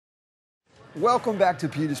Welcome back to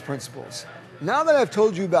Peter's Principles. Now that I've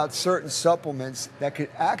told you about certain supplements that could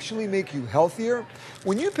actually make you healthier,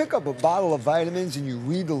 when you pick up a bottle of vitamins and you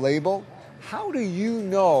read the label, how do you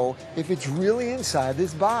know if it's really inside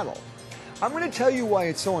this bottle? I'm going to tell you why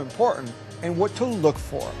it's so important and what to look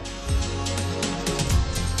for.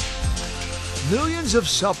 Millions of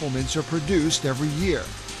supplements are produced every year,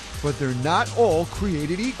 but they're not all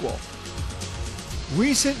created equal.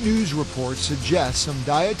 Recent news reports suggest some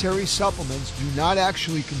dietary supplements do not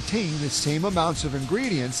actually contain the same amounts of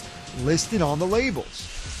ingredients listed on the labels.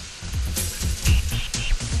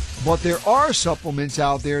 But there are supplements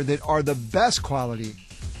out there that are the best quality.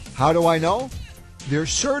 How do I know? They're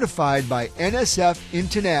certified by NSF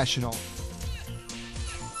International.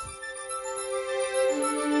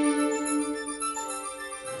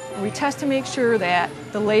 We test to make sure that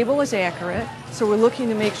the label is accurate, so we're looking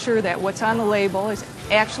to make sure that what's on the label is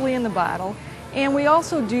actually in the bottle, and we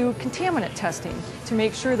also do contaminant testing to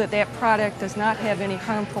make sure that that product does not have any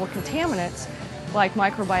harmful contaminants like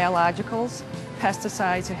microbiologicals,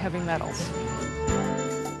 pesticides, and heavy metals.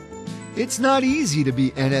 It's not easy to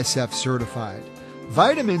be NSF certified.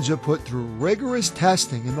 Vitamins are put through rigorous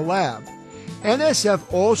testing in the lab.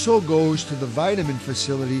 NSF also goes to the vitamin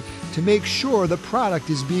facility to make sure the product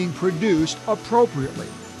is being produced appropriately.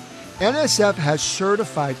 NSF has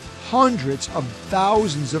certified hundreds of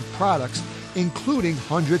thousands of products, including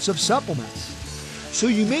hundreds of supplements. So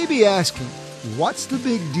you may be asking, what's the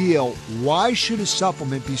big deal? Why should a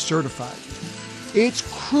supplement be certified? It's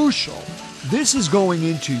crucial. This is going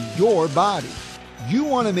into your body. You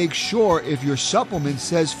want to make sure if your supplement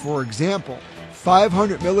says, for example,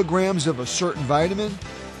 500 milligrams of a certain vitamin,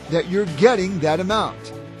 that you're getting that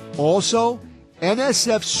amount. Also,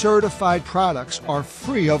 NSF certified products are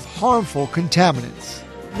free of harmful contaminants.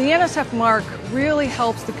 The NSF mark really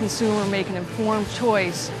helps the consumer make an informed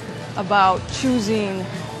choice about choosing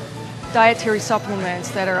dietary supplements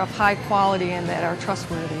that are of high quality and that are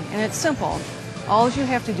trustworthy. And it's simple. All you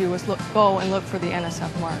have to do is go and look for the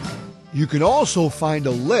NSF mark. You can also find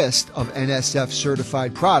a list of NSF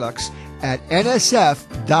certified products at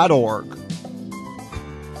nsf.org.